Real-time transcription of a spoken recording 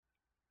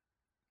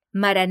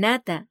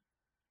Maranata,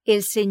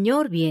 el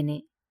Señor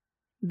viene.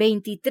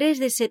 23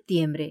 de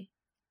septiembre.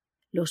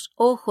 Los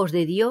ojos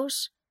de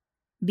Dios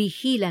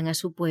vigilan a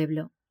su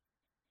pueblo.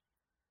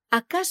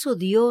 ¿Acaso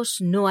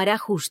Dios no hará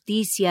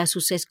justicia a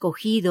sus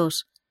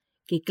escogidos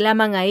que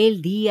claman a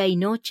Él día y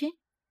noche?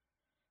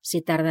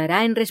 ¿Se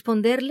tardará en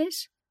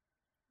responderles?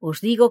 Os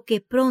digo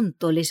que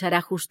pronto les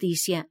hará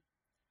justicia.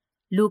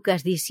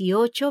 Lucas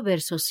 18,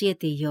 versos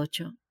 7 y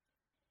 8.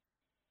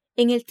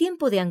 En el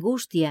tiempo de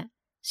angustia,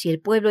 si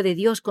el pueblo de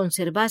Dios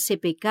conservase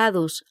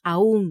pecados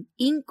aún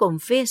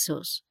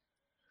inconfesos,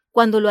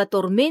 cuando lo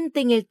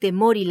atormenten el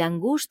temor y la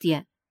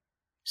angustia,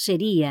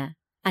 sería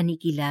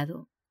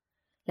aniquilado.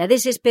 La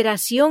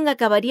desesperación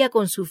acabaría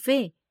con su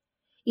fe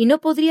y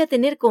no podría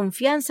tener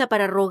confianza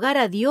para rogar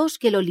a Dios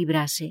que lo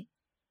librase.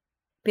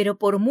 Pero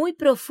por muy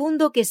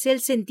profundo que sea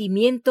el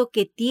sentimiento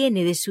que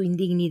tiene de su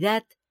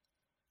indignidad,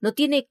 no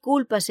tiene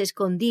culpas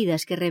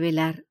escondidas que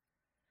revelar.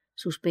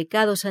 Sus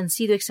pecados han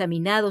sido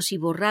examinados y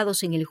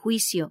borrados en el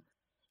juicio,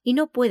 y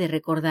no puede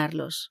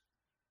recordarlos.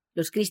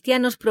 Los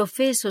cristianos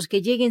profesos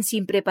que lleguen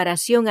sin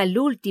preparación al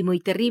último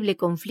y terrible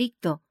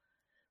conflicto,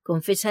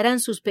 confesarán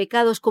sus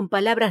pecados con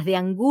palabras de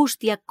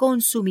angustia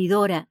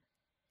consumidora,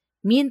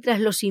 mientras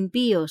los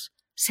impíos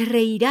se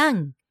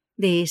reirán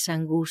de esa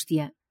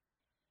angustia.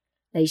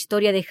 La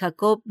historia de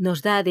Jacob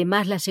nos da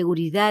además la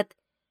seguridad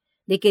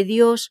de que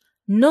Dios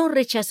no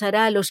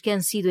rechazará a los que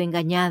han sido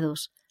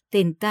engañados,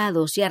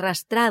 tentados y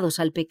arrastrados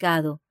al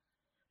pecado,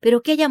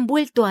 pero que hayan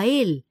vuelto a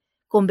Él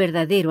con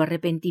verdadero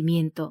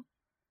arrepentimiento.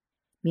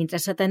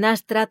 Mientras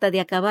Satanás trata de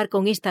acabar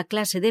con esta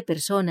clase de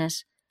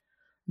personas,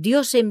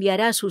 Dios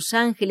enviará a sus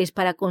ángeles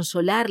para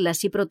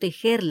consolarlas y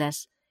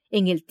protegerlas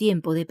en el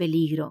tiempo de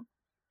peligro.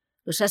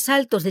 Los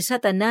asaltos de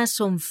Satanás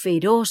son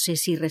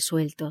feroces y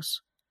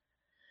resueltos.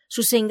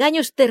 Sus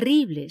engaños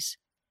terribles,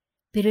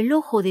 pero el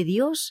ojo de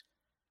Dios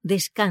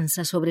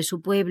descansa sobre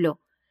su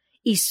pueblo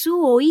y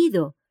su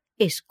oído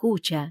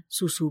escucha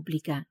su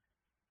súplica.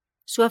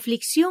 Su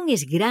aflicción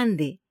es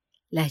grande,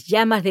 las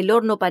llamas del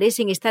horno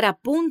parecen estar a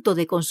punto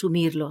de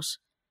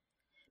consumirlos,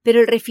 pero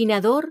el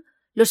refinador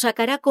los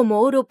sacará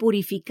como oro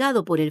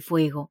purificado por el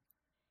fuego.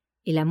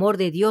 El amor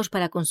de Dios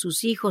para con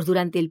sus hijos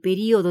durante el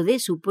período de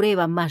su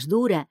prueba más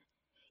dura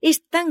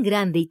es tan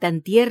grande y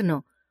tan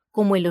tierno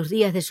como en los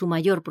días de su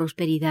mayor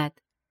prosperidad.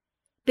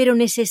 Pero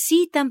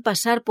necesitan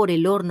pasar por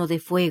el horno de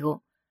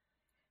fuego.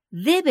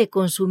 Debe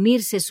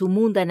consumirse su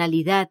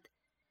mundanalidad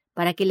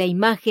para que la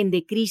imagen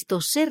de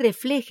Cristo se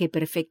refleje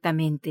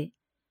perfectamente.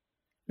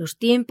 Los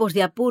tiempos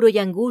de apuro y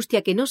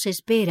angustia que nos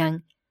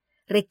esperan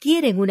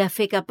requieren una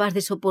fe capaz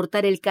de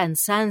soportar el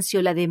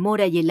cansancio, la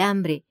demora y el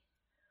hambre,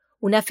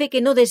 una fe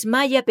que no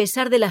desmaya a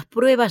pesar de las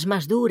pruebas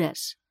más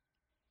duras.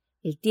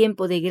 El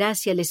tiempo de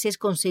gracia les es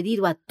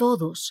concedido a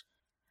todos,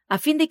 a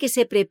fin de que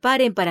se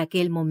preparen para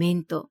aquel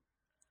momento.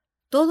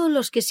 Todos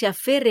los que se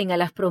aferren a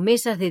las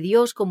promesas de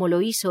Dios como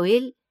lo hizo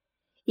Él,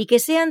 y que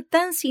sean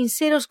tan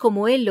sinceros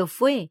como Él lo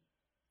fue,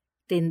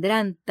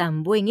 tendrán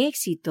tan buen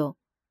éxito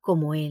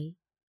como Él.